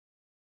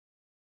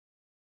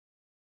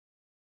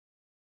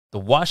the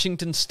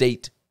Washington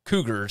State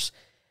Cougars,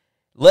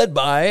 led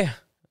by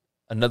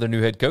another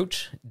new head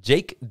coach,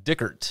 Jake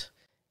Dickert.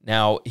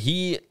 Now,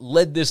 he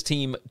led this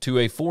team to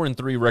a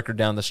 4-3 record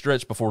down the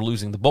stretch before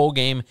losing the bowl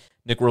game.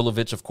 Nick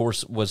Rolovich, of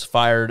course, was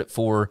fired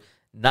for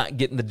not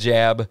getting the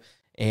jab.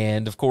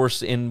 And, of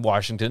course, in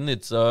Washington,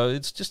 it's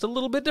just a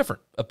little bit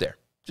different up there.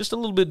 Just a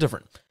little bit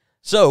different.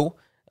 So,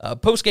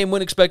 post-game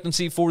win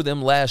expectancy for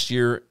them last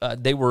year,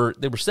 they were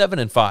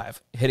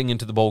 7-5 heading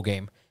into the bowl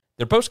game.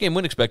 Their post-game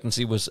win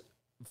expectancy was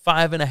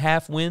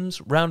 5.5 wins,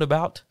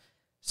 roundabout.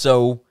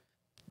 So,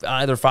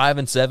 either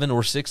 5-7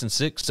 or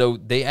 6-6. So,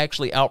 they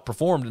actually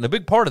outperformed. And a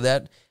big part of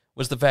that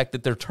was the fact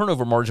that their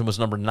turnover margin was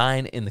number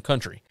 9 in the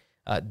country.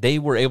 They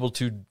were able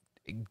to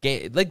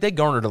they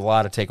garnered a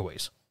lot of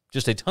takeaways.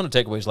 Just a ton of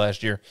takeaways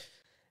last year.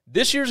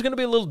 This year's going to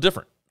be a little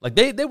different. Like,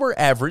 they were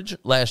average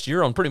last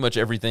year on pretty much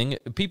everything.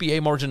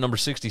 PPA margin number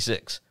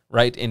 66,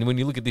 right? And when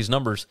you look at these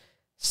numbers,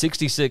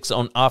 66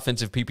 on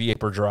offensive PPA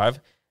per drive,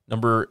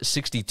 number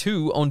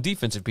 62 on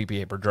defensive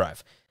PPA per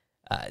drive.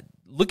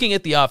 Looking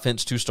at the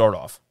offense to start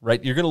off,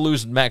 right? You're going to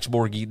lose Max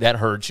Borghi. That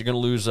hurts. You're going to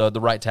lose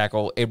the right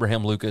tackle,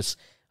 Abraham Lucas,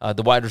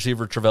 the wide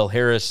receiver, Travell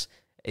Harris,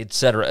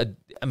 etc.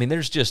 I mean,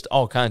 there's just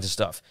all kinds of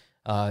stuff,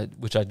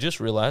 which I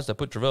just realized I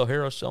put Travell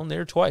Harris on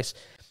there twice.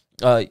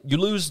 You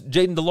lose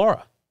Jaden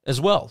DeLaura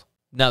as well.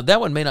 Now, that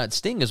one may not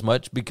sting as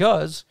much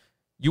because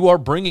you are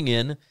bringing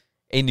in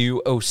a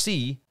new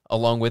OC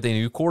along with a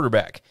new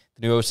quarterback.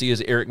 The new OC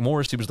is Eric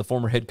Morris. He was the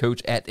former head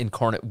coach at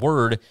Incarnate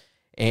Word,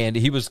 and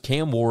he was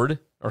Cam Ward,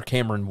 or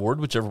Cameron Ward,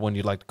 whichever one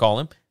you'd like to call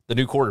him, the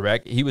new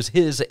quarterback. He was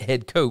his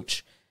head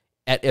coach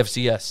at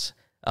FCS,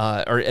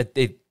 or at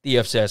the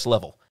FCS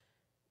level.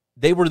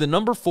 They were the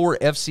number 4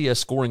 FCS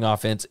scoring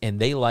offense, and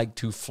they like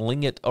to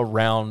fling it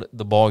around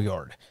the ball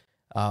yard.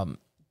 Cam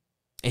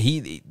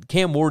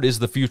Ward is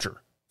the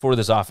future for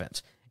this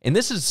offense. And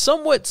this is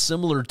somewhat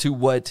similar to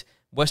what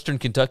Western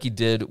Kentucky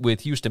did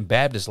with Houston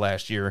Baptist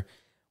last year,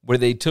 where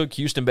they took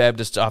Houston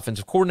Baptist's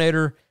offensive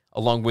coordinator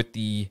along with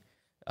the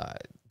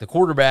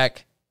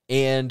quarterback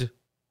and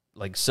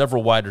like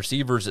several wide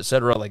receivers,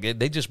 etc. Like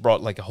they just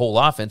brought like a whole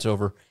offense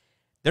over.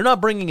 They're not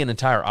bringing an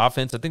entire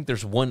offense. I think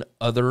there's one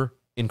other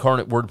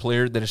Incarnate Word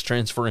player that is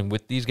transferring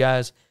with these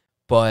guys,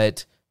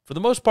 but for the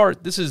most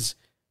part, this is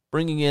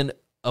bringing in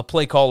a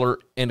play caller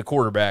and a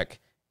quarterback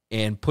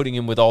and putting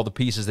him with all the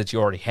pieces that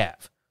you already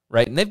have,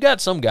 right? And they've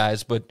got some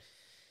guys, but,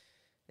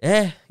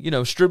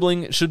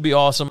 Stribling should be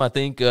awesome. I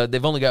think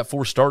they've only got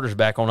 4 starters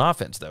back on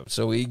offense, though.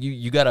 So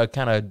you got to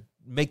kind of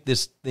make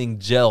this thing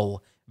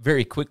gel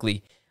very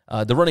quickly.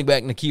 The running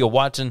back, Nakia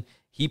Watson,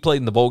 he played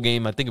in the bowl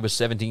game. I think it was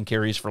 17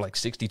 carries for like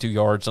 62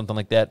 yards, something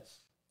like that.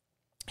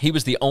 He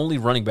was the only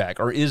running back,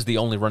 or is the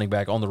only running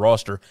back on the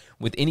roster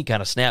with any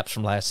kind of snaps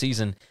from last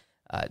season.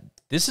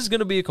 This is going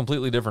to be a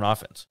completely different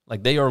offense.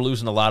 Like, they are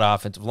losing a lot of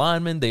offensive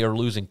linemen. They are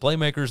losing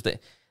playmakers.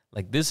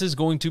 This is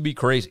going to be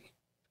crazy.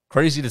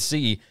 Crazy to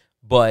see,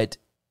 but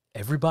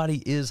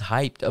everybody is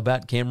hyped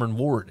about Cameron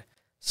Ward.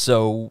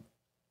 So,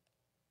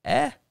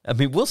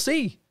 we'll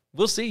see.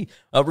 We'll see.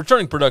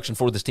 Returning production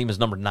for this team is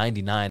number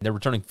 99. They're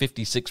returning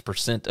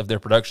 56% of their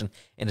production,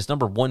 and it's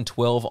number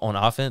 112 on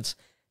offense.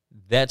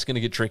 That's going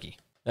to get tricky.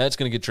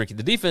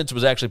 The defense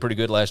was actually pretty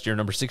good last year,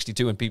 number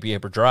 62 in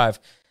PPA per drive.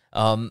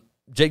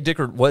 Jake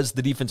Dickert was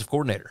the defensive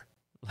coordinator.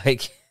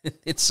 It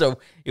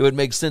would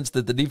make sense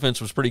that the defense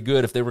was pretty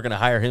good if they were going to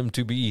hire him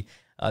to be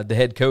the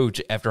head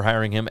coach after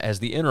hiring him as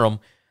the interim.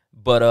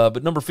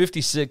 But number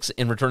 56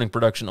 in returning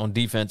production on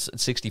defense,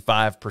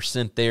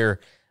 65% there.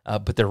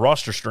 But their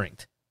roster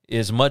strength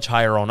is much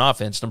higher on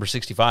offense, number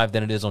 65,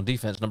 than it is on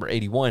defense, number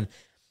 81.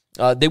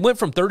 They went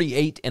from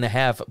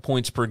 38.5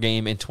 points per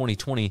game in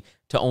 2020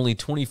 to only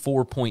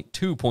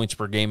 24.2 points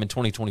per game in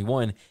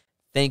 2021,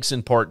 thanks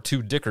in part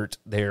to Dickert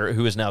there,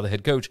 who is now the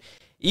head coach.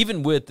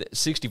 Even with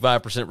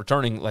 65%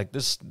 returning,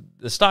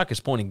 the stock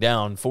is pointing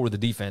down for the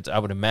defense, I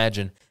would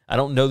imagine. I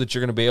don't know that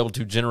you're going to be able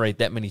to generate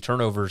that many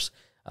turnovers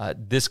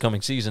this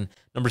coming season.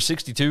 Number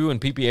 62 in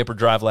PPA per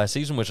drive last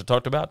season, which I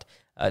talked about.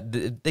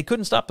 They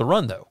couldn't stop the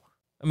run, though.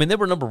 I mean, they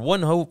were number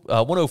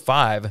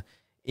 105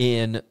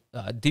 in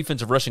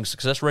defensive rushing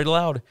success rate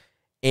allowed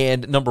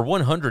and number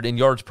 100 in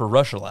yards per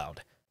rush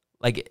allowed.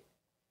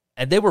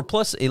 And they were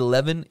plus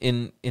 11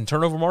 in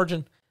turnover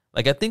margin.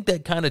 I think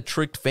that kind of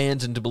tricked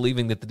fans into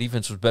believing that the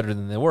defense was better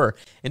than they were.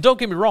 And don't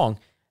get me wrong,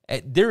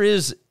 there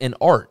is an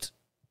art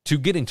to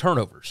getting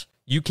turnovers.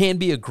 You can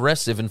be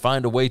aggressive and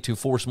find a way to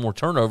force more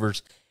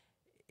turnovers.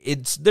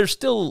 There's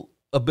still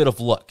a bit of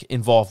luck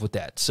involved with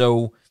that.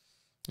 So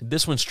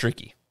this one's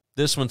tricky.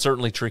 This one's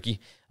certainly tricky.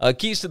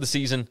 Keys to the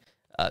season,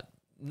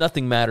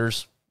 nothing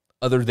matters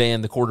other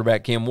than the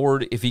quarterback, Cam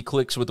Ward. If he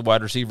clicks with the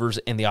wide receivers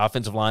and the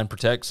offensive line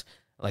protects,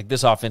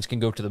 this offense can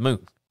go to the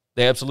moon.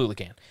 They absolutely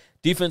can.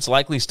 Defense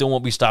likely still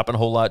won't be stopping a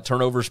whole lot.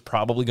 Turnovers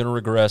probably going to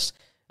regress.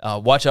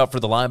 Watch out for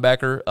the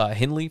linebacker,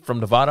 Henley from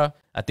Nevada.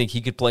 I think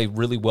he could play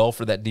really well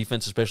for that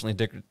defense, especially in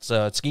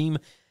Dickert's scheme.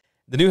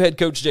 The new head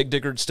coach, Jake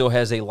Dickert, still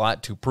has a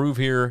lot to prove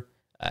here.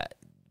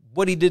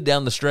 What he did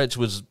down the stretch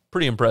was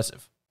pretty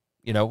impressive.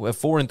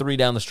 4-3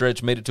 down the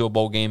stretch, made it to a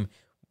bowl game,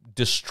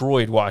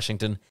 destroyed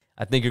Washington.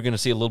 I think you're going to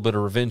see a little bit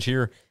of revenge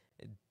here.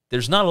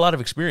 There's not a lot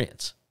of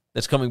experience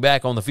that's coming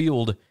back on the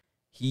field.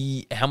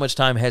 How much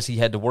time has he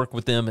had to work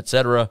with them,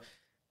 etc.?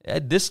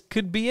 This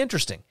could be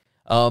interesting.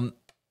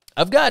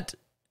 I've got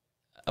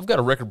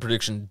a record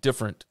prediction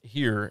different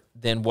here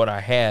than what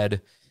I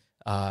had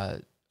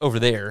over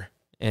there,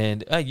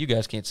 and you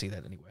guys can't see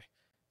that anyway.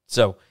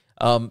 So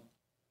I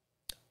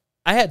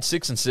had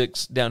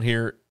 6-6 down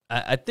here.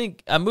 I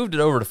think I moved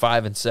it over to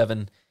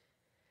 5-7.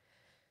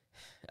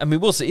 I mean,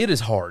 we'll see. It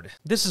is hard.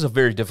 This is a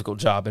very difficult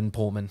job in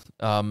Pullman.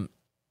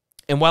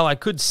 And while I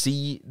could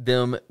see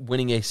them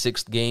winning a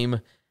 6th game,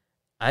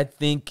 I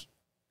think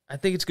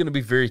it's going to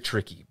be very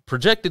tricky.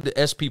 Projected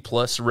SP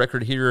Plus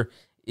record here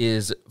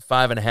is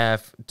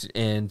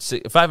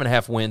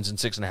 5.5 wins and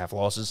 6.5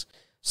 losses.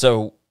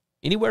 So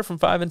anywhere from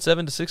 5-7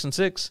 to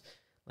 6-6.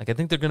 Like, I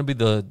think they're going to be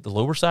the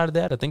lower side of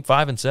that. I think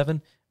 5-7. I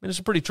mean, it's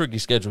a pretty tricky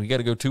schedule. You got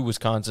to go to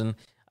Wisconsin.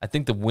 I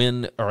think the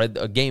win or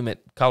a game at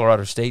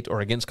Colorado State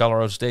or against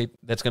Colorado State,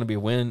 that's going to be a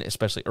win,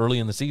 especially early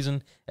in the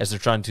season as they're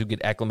trying to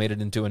get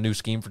acclimated into a new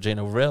scheme for Jay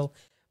Norvell.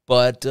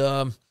 But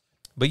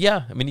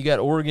yeah, I mean, you got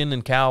Oregon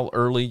and Cal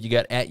early. You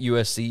got at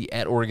USC,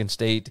 at Oregon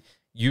State,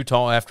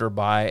 Utah after a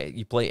bye.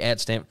 You play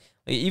at Stanford.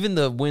 Even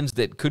the wins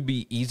that could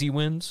be easy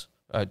wins,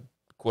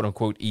 quote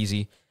unquote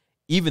easy,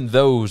 even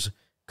those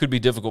could be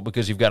difficult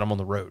because you've got them on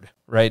the road,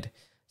 right?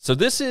 So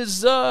this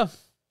is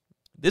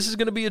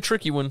going to be a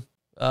tricky one.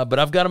 But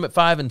I've got them at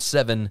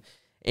 5-7,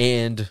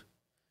 and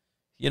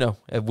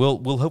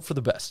we'll hope for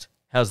the best.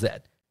 How's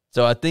that?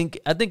 So I think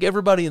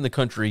everybody in the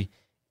country,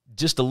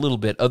 just a little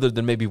bit, other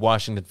than maybe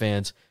Washington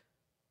fans,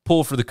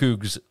 pull for the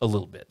Cougs a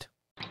little bit.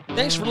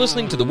 Thanks for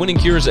listening to the Winning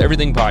Cures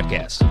Everything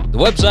podcast. The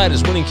website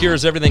is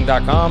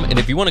winningcureseverything.com, and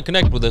if you want to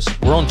connect with us,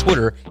 we're on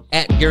Twitter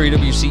at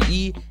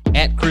GaryWCE,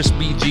 at Chris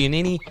B.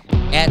 Giannini,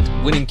 at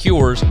Winning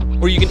Cures,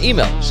 or you can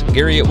email us,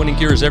 Gary at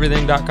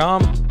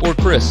winningcureseverything.com or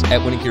Chris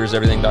at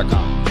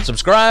winningcureseverything.com.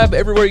 Subscribe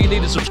everywhere you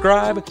need to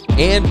subscribe,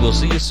 and we'll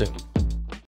see you soon.